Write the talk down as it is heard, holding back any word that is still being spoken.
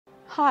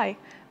Hi,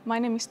 my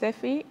name is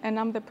Steffi and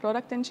I'm the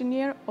product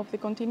engineer of the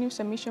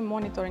continuous emission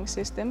monitoring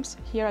systems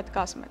here at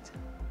Gasmet.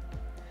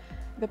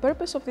 The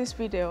purpose of this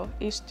video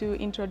is to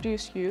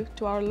introduce you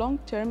to our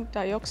long-term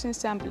dioxin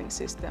sampling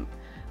system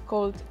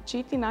called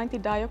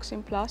GT90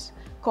 Dioxin Plus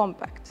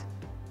Compact.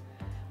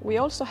 We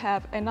also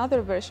have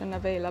another version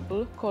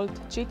available called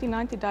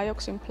GT90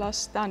 Dioxin Plus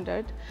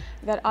Standard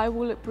that I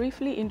will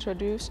briefly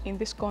introduce in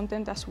this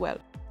content as well.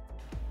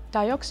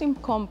 Dioxin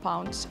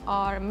compounds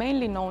are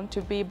mainly known to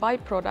be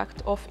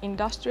byproduct of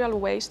industrial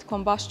waste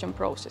combustion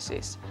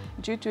processes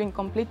due to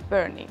incomplete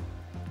burning.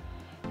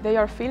 They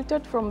are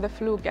filtered from the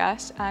flue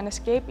gas and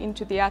escape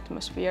into the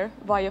atmosphere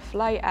via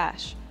fly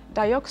ash.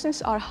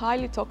 Dioxins are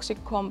highly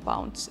toxic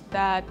compounds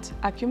that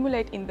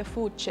accumulate in the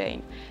food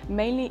chain,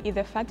 mainly in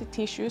the fatty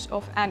tissues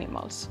of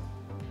animals.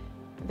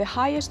 The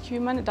highest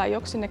human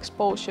dioxin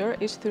exposure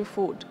is through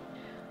food.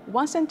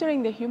 Once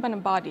entering the human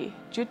body,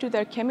 due to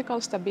their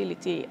chemical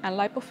stability and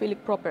lipophilic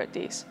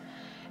properties,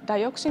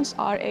 dioxins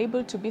are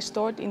able to be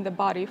stored in the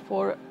body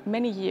for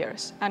many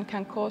years and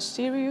can cause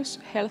serious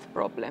health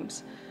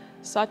problems,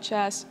 such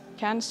as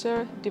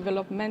cancer,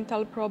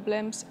 developmental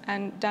problems,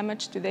 and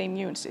damage to the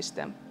immune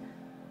system.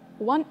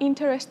 One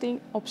interesting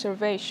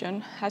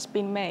observation has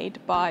been made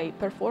by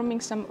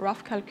performing some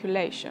rough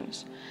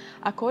calculations,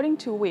 according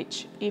to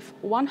which if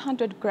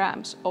 100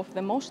 grams of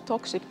the most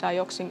toxic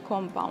dioxin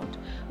compound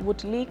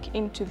would leak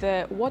into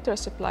the water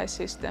supply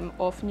system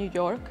of New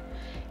York,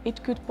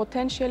 it could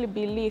potentially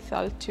be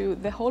lethal to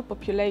the whole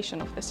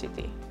population of the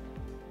city.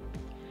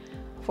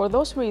 For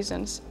those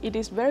reasons, it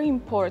is very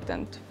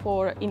important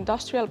for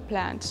industrial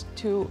plants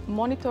to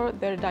monitor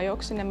their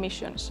dioxin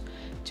emissions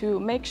to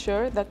make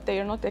sure that they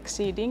are not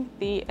exceeding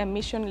the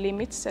emission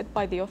limits set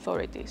by the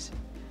authorities.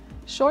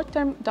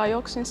 Short-term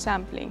dioxin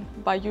sampling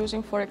by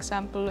using, for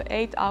example,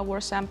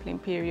 8-hour sampling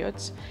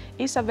periods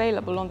is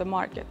available on the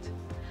market.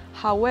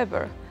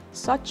 However,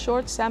 such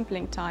short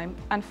sampling time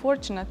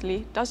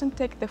unfortunately doesn't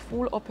take the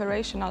full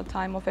operational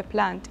time of a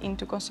plant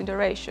into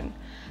consideration,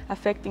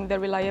 affecting the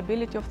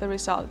reliability of the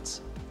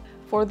results.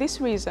 For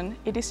this reason,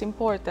 it is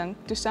important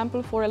to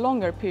sample for a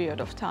longer period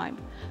of time,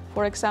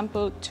 for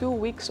example 2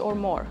 weeks or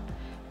more,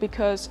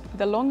 because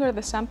the longer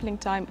the sampling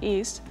time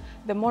is,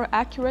 the more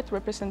accurate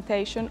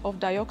representation of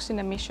dioxin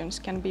emissions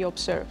can be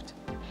observed.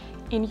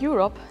 In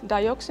Europe,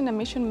 dioxin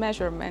emission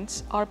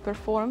measurements are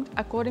performed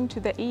according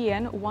to the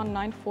EN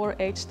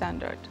 1948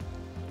 standard.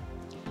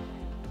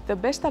 The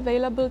best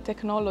available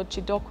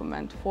technology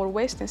document for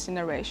waste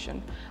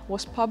incineration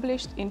was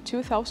published in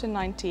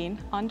 2019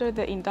 under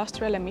the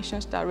Industrial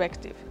Emissions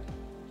Directive.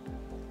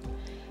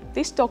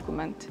 This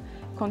document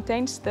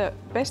contains the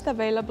best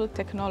available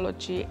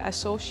technology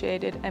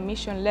associated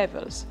emission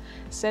levels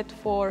set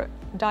for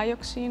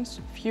dioxins,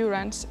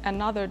 furans,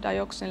 and other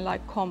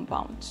dioxin-like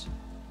compounds.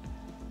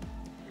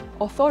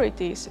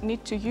 Authorities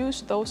need to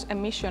use those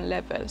emission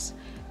levels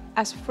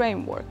as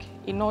framework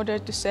in order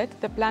to set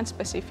the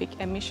plant-specific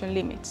emission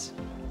limits.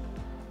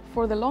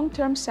 For the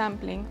long-term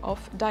sampling of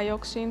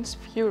dioxins,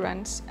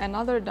 furans, and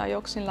other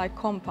dioxin-like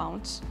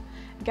compounds,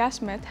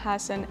 Gasmet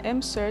has an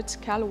MCERTS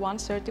Cal 1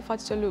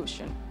 certified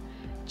solution,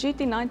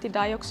 GT90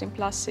 Dioxin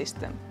Plus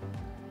system.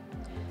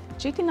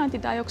 GT90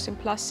 Dioxin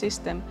Plus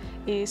system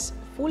is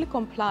fully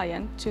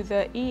compliant to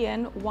the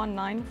EN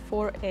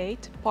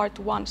 1948 Part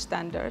 1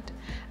 standard,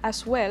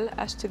 as well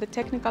as to the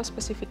technical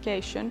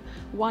specification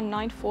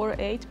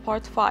 1948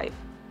 Part 5.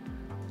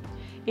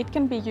 It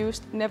can be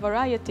used in a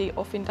variety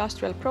of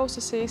industrial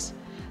processes,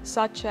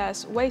 such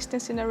as waste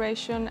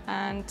incineration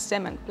and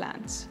cement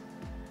plants.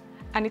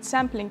 And its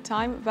sampling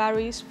time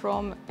varies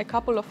from a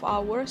couple of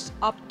hours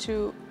up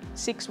to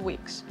 6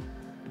 weeks.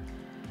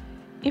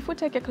 If we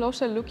take a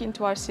closer look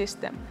into our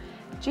system,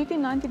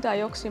 GT90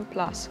 Dioxin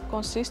Plus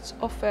consists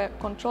of a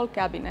control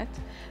cabinet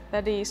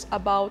that is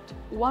about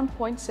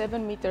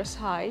 1.7 meters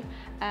high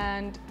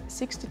and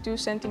 62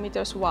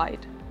 centimeters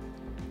wide.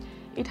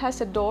 It has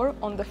a door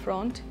on the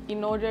front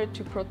in order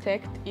to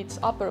protect its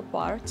upper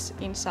parts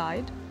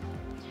inside.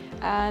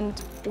 And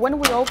when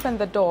we open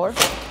the door,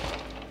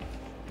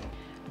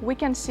 we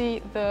can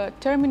see the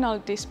terminal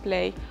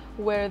display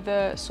where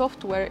the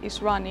software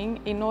is running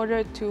in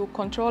order to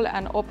control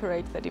and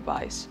operate the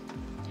device.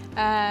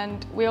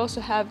 And we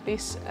also have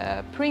this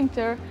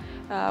printer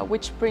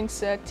which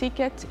prints a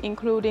ticket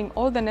including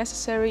all the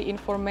necessary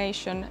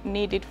information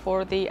needed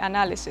for the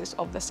analysis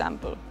of the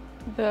sample.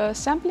 The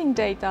sampling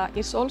data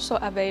is also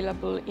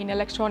available in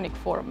electronic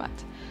format,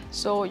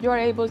 so you are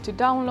able to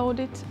download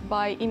it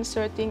by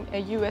inserting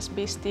a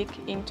USB stick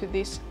into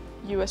this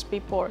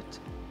USB port.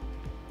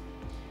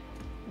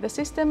 The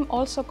system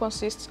also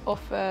consists of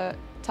a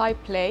tie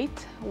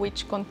plate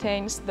which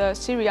contains the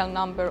serial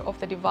number of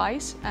the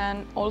device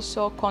and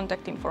also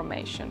contact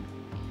information.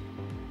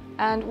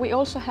 And we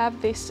also have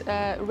this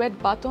red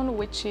button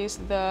which is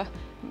the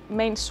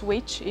main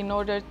switch in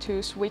order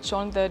to switch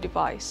on the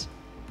device.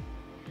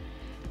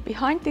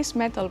 Behind this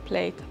metal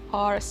plate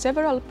are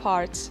several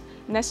parts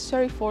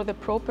necessary for the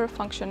proper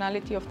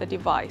functionality of the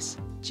device.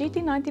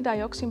 GT90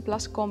 Dioxin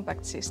Plus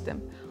compact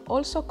system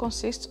also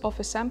consists of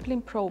a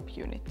sampling probe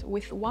unit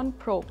with one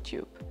probe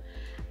tube,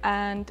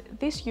 and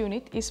this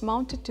unit is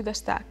mounted to the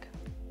stack.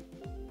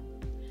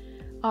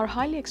 Our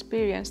highly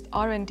experienced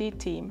R&D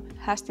team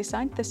has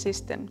designed the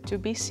system to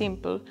be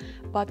simple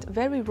but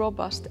very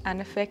robust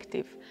and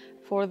effective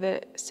for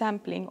the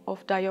sampling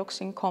of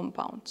dioxin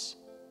compounds.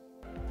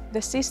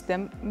 The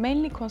system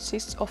mainly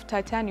consists of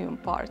titanium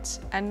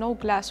parts and no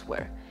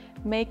glassware,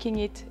 making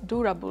it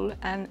durable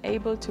and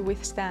able to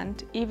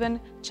withstand even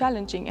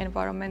challenging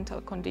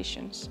environmental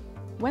conditions.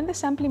 When the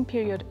sampling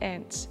period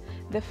ends,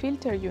 the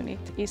filter unit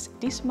is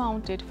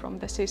dismounted from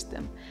the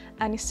system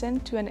and is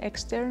sent to an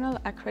external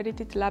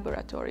accredited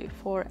laboratory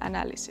for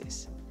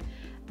analysis.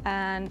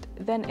 And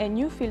then a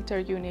new filter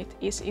unit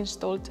is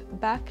installed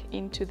back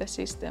into the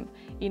system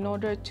in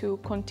order to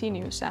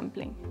continue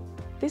sampling.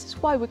 This is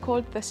why we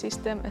call the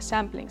system a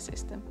sampling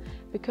system,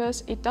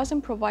 because it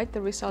doesn't provide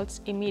the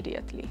results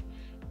immediately.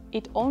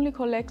 It only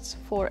collects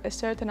for a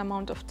certain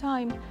amount of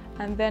time,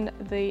 and then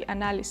the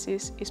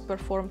analysis is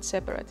performed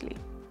separately.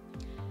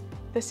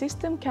 The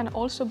system can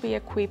also be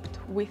equipped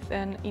with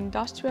an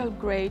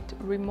industrial-grade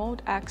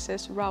remote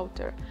access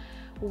router,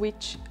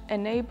 which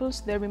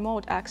enables the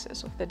remote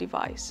access of the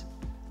device.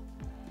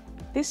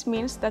 This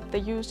means that the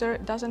user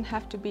doesn't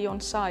have to be on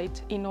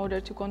site in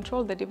order to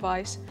control the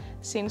device,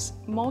 since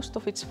most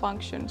of its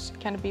functions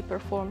can be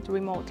performed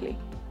remotely.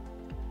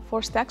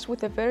 For stacks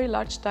with a very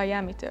large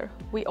diameter,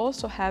 we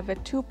also have a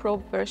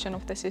two-probe version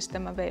of the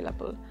system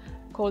available,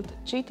 called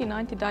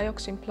GT90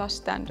 Dioxin Plus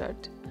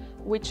Standard,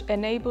 which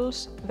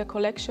enables the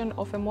collection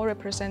of a more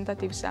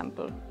representative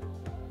sample.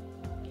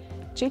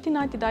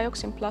 GT90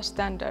 Dioxin Plus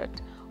Standard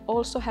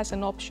also has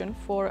an option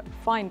for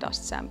fine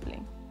dust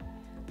sampling.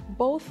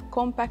 Both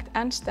compact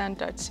and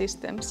standard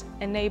systems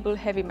enable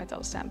heavy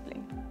metal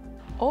sampling.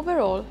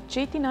 Overall,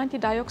 GT90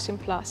 Dioxin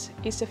Plus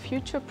is a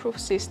future-proof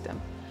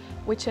system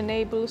which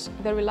enables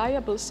the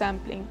reliable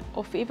sampling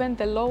of even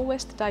the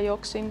lowest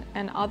dioxin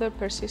and other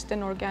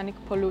persistent organic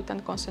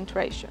pollutant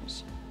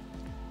concentrations.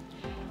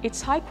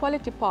 Its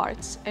high-quality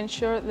parts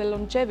ensure the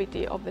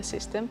longevity of the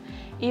system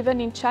even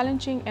in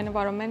challenging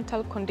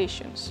environmental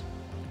conditions.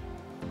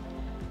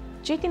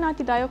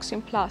 GT90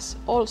 Dioxin Plus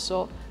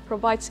also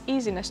provides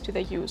easiness to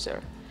the user,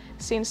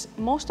 since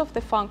most of the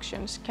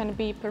functions can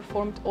be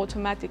performed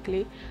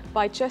automatically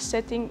by just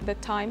setting the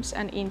times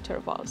and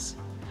intervals.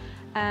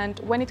 And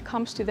when it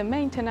comes to the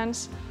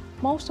maintenance,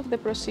 most of the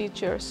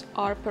procedures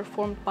are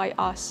performed by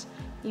us,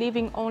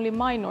 leaving only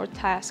minor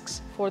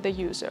tasks for the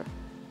user.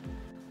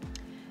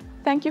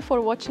 Thank you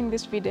for watching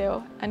this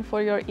video and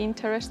for your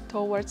interest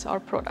towards our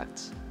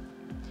products.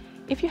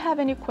 If you have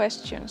any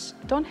questions,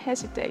 don't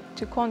hesitate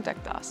to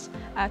contact us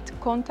at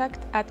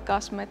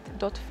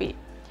contact@gasmet.fi,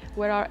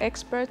 where our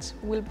experts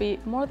will be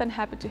more than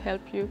happy to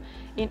help you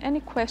in any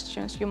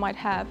questions you might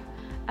have,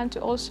 and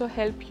to also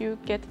help you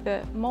get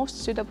the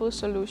most suitable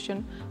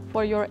solution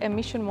for your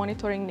emission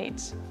monitoring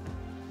needs.